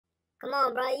Come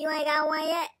on, bro. You ain't got one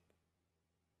yet?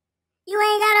 You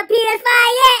ain't got a PS5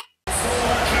 yet?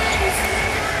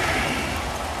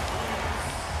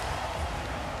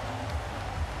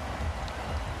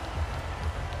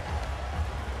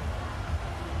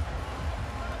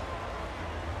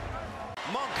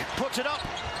 Monk puts it up.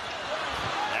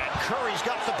 And Curry's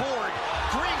got the board.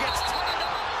 Green gets tied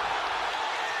up.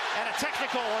 And a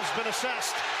technical has been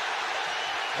assessed.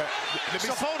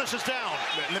 Sabonis is down.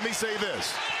 Let me say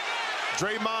this.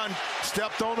 Draymond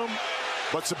stepped on him,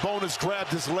 but Sabonis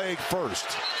grabbed his leg first.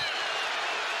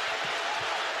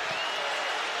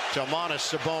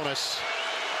 Sabonis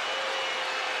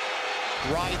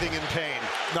writhing in pain.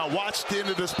 Now watch the end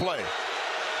of this play.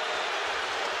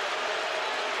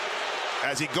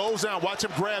 As he goes down, watch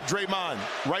him grab Draymond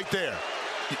right there.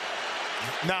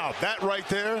 Now that right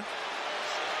there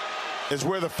is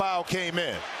where the foul came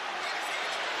in.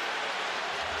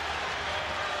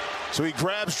 So he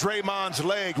grabs Draymond's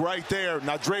leg right there.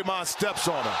 Now Draymond steps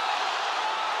on him.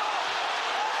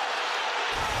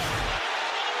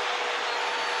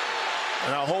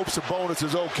 And I hope Sabonis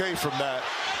is okay from that.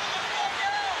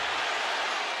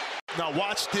 Now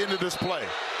watch the end of this play.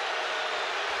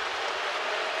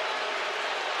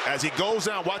 As he goes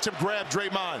down, watch him grab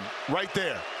Draymond right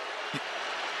there.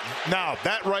 Now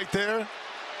that right there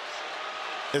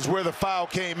is where the foul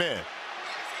came in.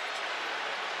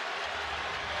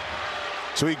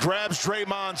 So he grabs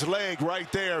Draymond's leg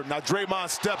right there. Now Draymond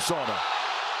steps on him.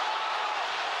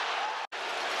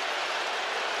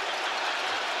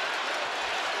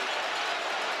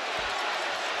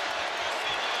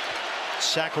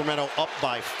 Sacramento up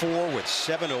by 4 with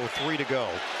 7:03 to go.